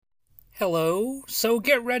Hello. So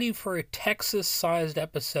get ready for a Texas-sized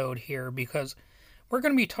episode here because we're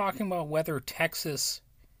going to be talking about whether Texas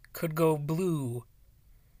could go blue.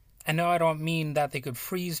 And no, I don't mean that they could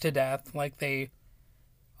freeze to death like they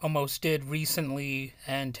almost did recently,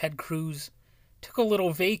 and Ted Cruz took a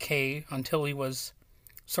little vacay until he was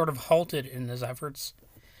sort of halted in his efforts.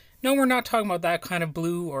 No, we're not talking about that kind of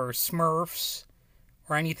blue or Smurfs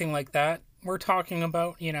or anything like that. We're talking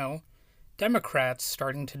about, Democrats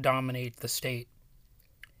starting to dominate the state.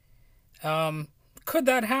 Could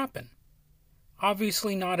that happen?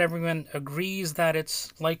 Obviously, not everyone agrees that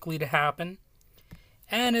it's likely to happen,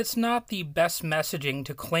 and it's not the best messaging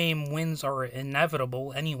to claim wins are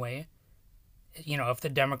inevitable anyway. If the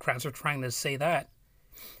Democrats are trying to say that.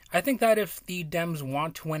 I think that if the Dems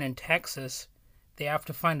want to win in Texas, they have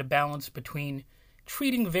to find a balance between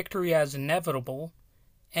treating victory as inevitable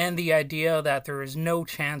and the idea that there is no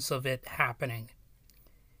chance of it happening.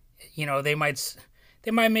 They might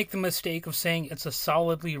make the mistake of saying it's a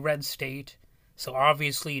solidly red state, so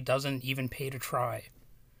obviously it doesn't even pay to try.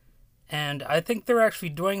 And I think they're actually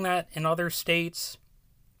doing that in other states,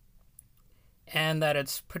 and that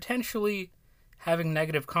it's potentially having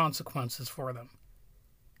negative consequences for them.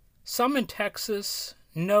 Some in Texas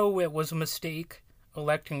know it was a mistake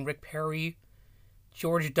electing Rick Perry,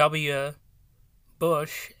 George W.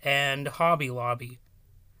 Bush, and Hobby Lobby.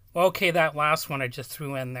 Well, okay, that last one I just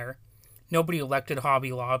threw in there. Nobody elected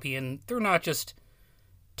Hobby Lobby, and they're not just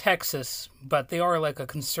Texas, but they are like a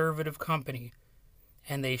conservative company.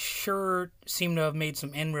 And they sure seem to have made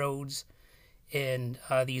some inroads in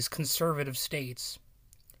these conservative states.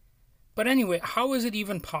 But anyway, how is it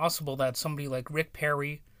even possible that somebody like Rick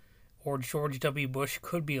Perry or George W. Bush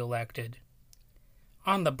could be elected?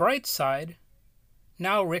 On the bright side,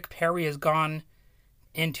 now Rick Perry has gone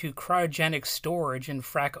into cryogenic storage in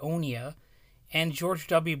Franconia, and George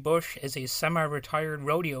W. Bush is a semi-retired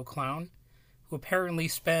rodeo clown who apparently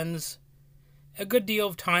spends a good deal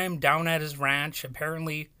of time down at his ranch,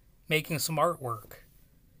 apparently making some artwork.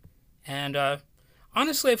 And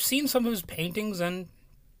honestly, I've seen some of his paintings, and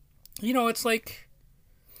it's like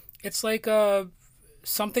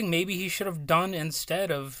something maybe he should have done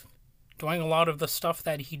instead of doing a lot of the stuff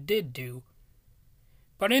that he did do.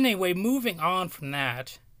 But anyway, moving on from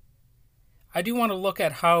that, I do want to look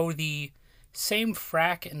at how the same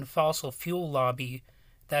frack and fossil fuel lobby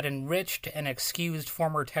that enriched and excused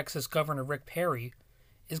former Texas Governor Rick Perry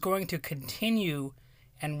is going to continue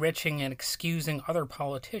enriching and excusing other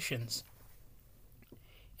politicians.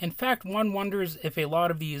 In fact, one wonders if a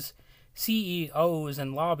lot of these CEOs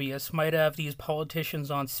and lobbyists might have these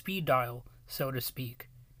politicians on speed dial, so to speak.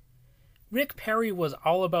 Rick Perry was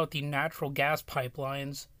all about the natural gas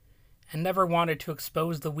pipelines and never wanted to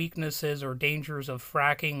expose the weaknesses or dangers of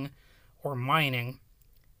fracking or mining.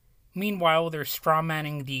 Meanwhile, they're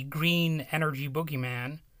strawmanning the green energy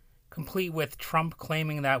boogeyman, complete with Trump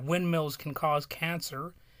claiming that windmills can cause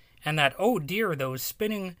cancer and that, oh dear, those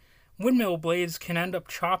spinning windmill blades can end up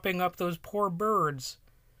chopping up those poor birds.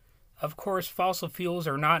 Of course, fossil fuels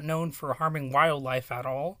are not known for harming wildlife at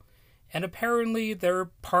all, and apparently they're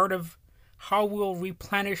part of how we'll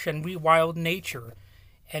replenish and rewild nature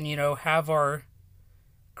and, have our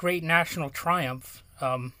great national triumph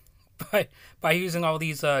by using all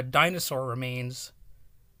these dinosaur remains.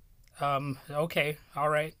 Okay,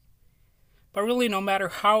 alright. But really, no matter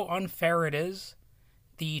how unfair it is,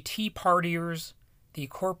 the Tea Partiers, the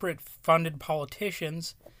corporate-funded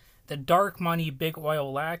politicians, the dark money big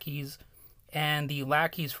oil lackeys, and the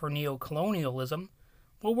lackeys for neocolonialism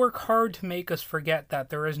will work hard to make us forget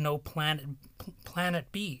that there is no planet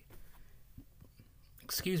B.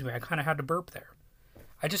 Excuse me, I kind of had to burp there.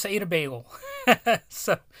 I just ate a bagel.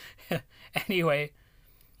 So, anyway,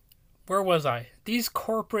 where was I? These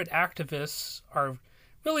corporate activists are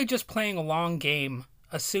really just playing a long game,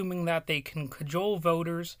 assuming that they can cajole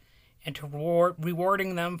voters into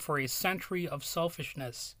rewarding them for a century of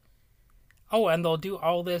selfishness. Oh, and they'll do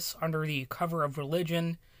all this under the cover of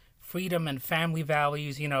religion, freedom, and family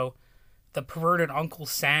values, the perverted Uncle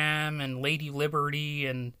Sam and Lady Liberty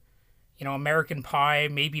and, American Pie,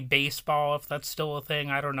 maybe baseball, if that's still a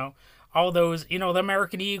thing, I don't know. All those, the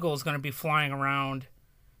American Eagle is going to be flying around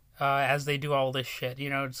as they do all this shit.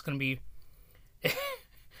 It's going to be...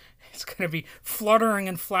 it's going to be fluttering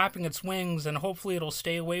and flapping its wings, and hopefully it'll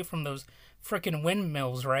stay away from those frickin'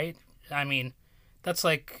 windmills, right? I mean, that's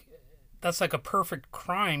like a perfect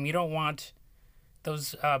crime. You don't want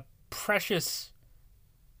those precious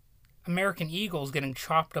American Eagles getting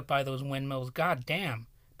chopped up by those windmills. God damn.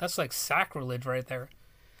 That's like sacrilege right there.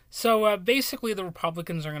 So basically the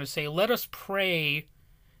Republicans are going to say, let us pray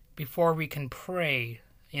before we can pray.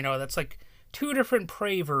 That's like two different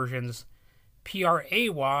pray versions,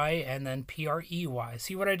 Pray and then Prey.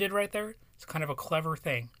 See what I did right there? It's kind of a clever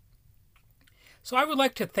thing. So I would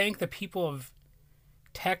like to thank the people of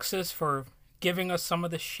Texas for giving us some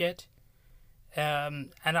of this shit.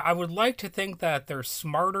 And I would like to think that they're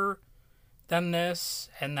smarter than this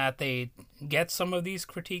and that they get some of these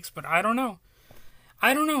critiques, but I don't know.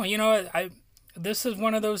 This is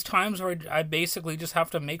one of those times where I basically just have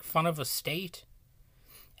to make fun of a state.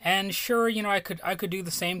 And sure, I could do the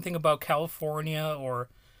same thing about California or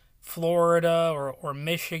Florida or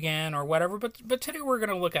Michigan or whatever, but today we're going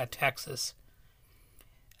to look at Texas.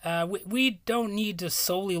 We don't need to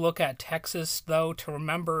solely look at Texas, though, to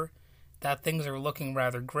remember that things are looking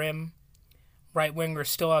rather grim. Right-wingers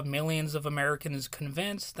still have millions of Americans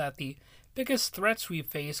convinced that the biggest threats we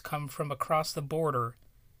face come from across the border.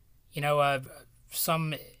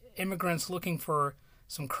 Some immigrants looking for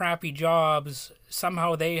some crappy jobs,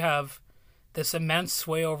 somehow they have this immense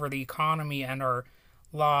sway over the economy and our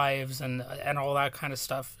lives and all that kind of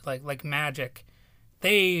stuff, like magic.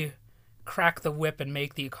 They crack the whip and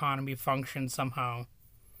make the economy function somehow.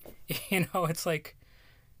 It's like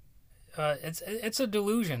it's a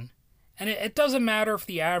delusion. And it doesn't matter if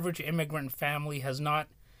the average immigrant family has not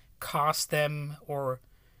cost them or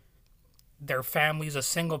their families a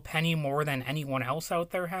single penny more than anyone else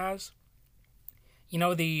out there has.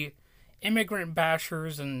 The immigrant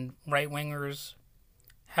bashers and right-wingers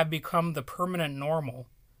have become the permanent normal.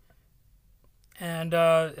 And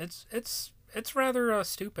it's rather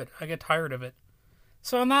stupid. I get tired of it.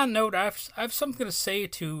 So on that note, I have something to say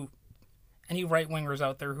to any right-wingers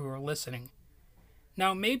out there who are listening.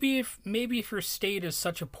 Now, maybe if your state is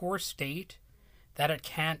such a poor state that it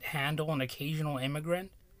can't handle an occasional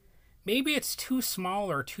immigrant, maybe it's too small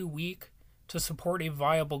or too weak to support a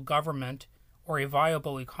viable government or a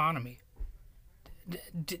viable economy.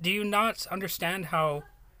 Do you not understand how,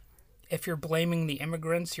 if you're blaming the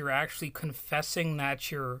immigrants, you're actually confessing that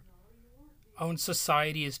your own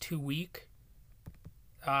society is too weak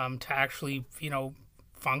to actually,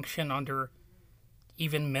 function under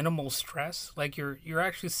even minimal stress? Like you're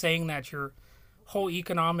actually saying that your whole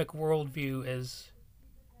economic worldview is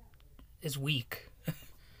weak.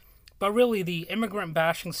 But really, the immigrant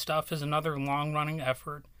bashing stuff is another long-running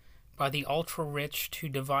effort by the ultra-rich to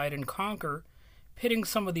divide and conquer, pitting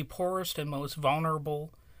some of the poorest and most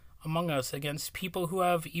vulnerable among us against people who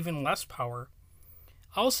have even less power.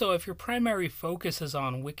 Also, if your primary focus is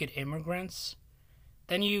on wicked immigrants,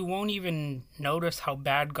 then you won't even notice how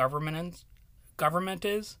bad government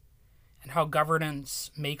is and how governance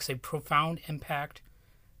makes a profound impact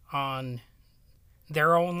on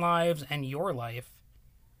their own lives and your life.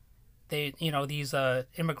 These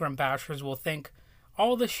immigrant bashers will think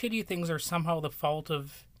all the shitty things are somehow the fault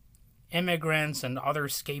of immigrants and other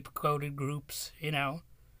scapegoated groups,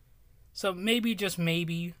 So maybe, just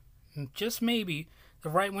maybe, the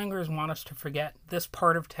right-wingers want us to forget this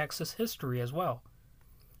part of Texas history as well.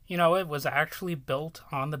 It was actually built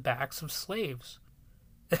on the backs of slaves.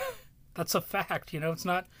 That's a fact, It's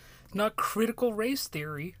not critical race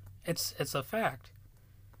theory. It's a fact.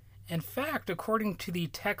 In fact, according to the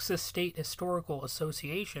Texas State Historical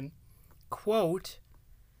Association, quote,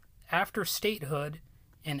 after statehood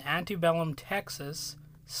in antebellum Texas,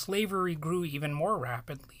 slavery grew even more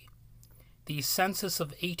rapidly. The census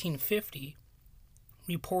of 1850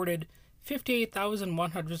 reported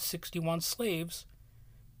 58,161 slaves,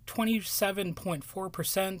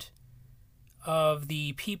 27.4% of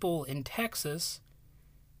the people in Texas,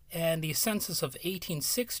 and the census of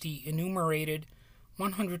 1860 enumerated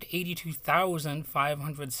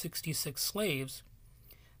 182,566 slaves.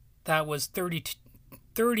 That was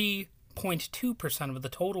 30.2% of the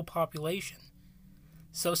total population.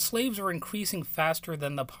 So slaves are increasing faster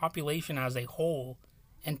than the population as a whole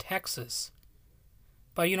in Texas.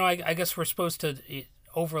 But, I guess we're supposed to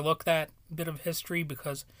overlook that bit of history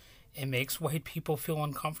because it makes white people feel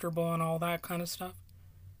uncomfortable and all that kind of stuff.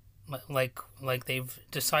 Like they've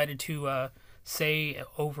decided to say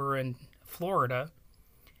over in Florida.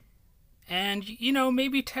 And,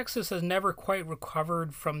 maybe Texas has never quite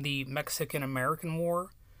recovered from the Mexican-American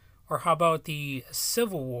War. Or how about the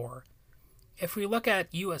Civil War? If we look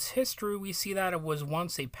at U.S. history, we see that it was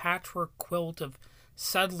once a patchwork quilt of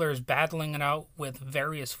settlers battling it out with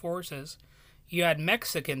various forces. You had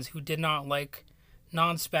Mexicans who did not like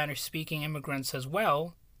non-Spanish speaking immigrants as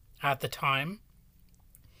well at the time.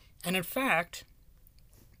 And in fact,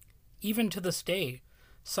 even to this day,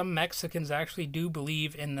 some Mexicans actually do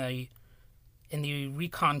believe in the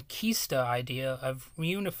Reconquista idea of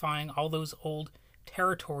reunifying all those old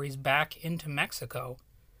territories back into Mexico.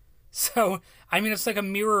 So, I mean, it's like a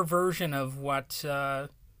mirror version of what,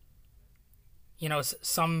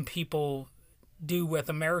 some people do with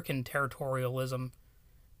American territorialism.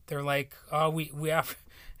 They're like, oh, we have,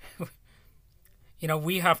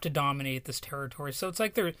 we have to dominate this territory. So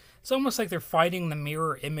it's almost like they're fighting the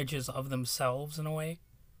mirror images of themselves in a way.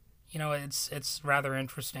 It's rather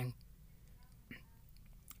interesting.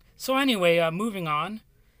 So anyway, moving on.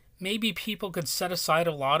 Maybe people could set aside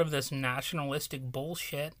a lot of this nationalistic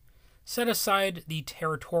bullshit, set aside the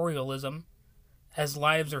territorialism, as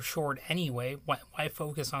lives are short anyway. Why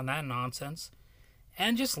focus on that nonsense?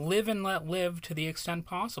 And just live and let live to the extent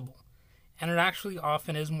possible. And it actually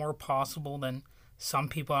often is more possible than some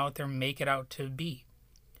people out there make it out to be.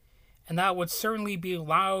 And that would certainly be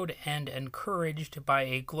allowed and encouraged by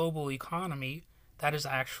a global economy that is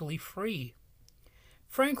actually free.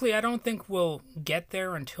 Frankly, I don't think we'll get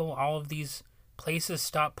there until all of these places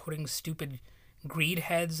stop putting stupid greed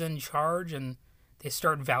heads in charge and they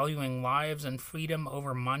start valuing lives and freedom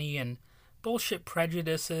over money and bullshit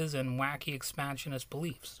prejudices and wacky expansionist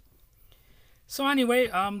beliefs. So anyway,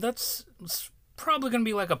 that's probably going to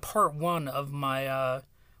be like a part one of my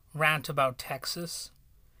rant about Texas.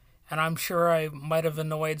 And I'm sure I might have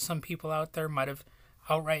annoyed some people out there, might have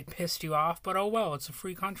outright pissed you off, but oh well, it's a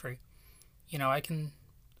free country. I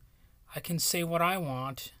can say what I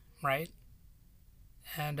want, right?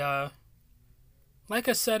 And like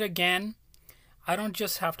I said again, I don't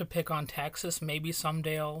just have to pick on Texas. Maybe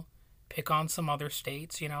someday I'll pick on some other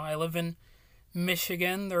states. I live in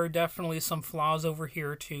Michigan. There are definitely some flaws over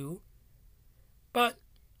here too. But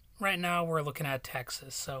right now we're looking at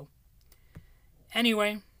Texas. So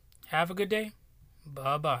anyway, have a good day.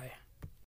 Bye-bye.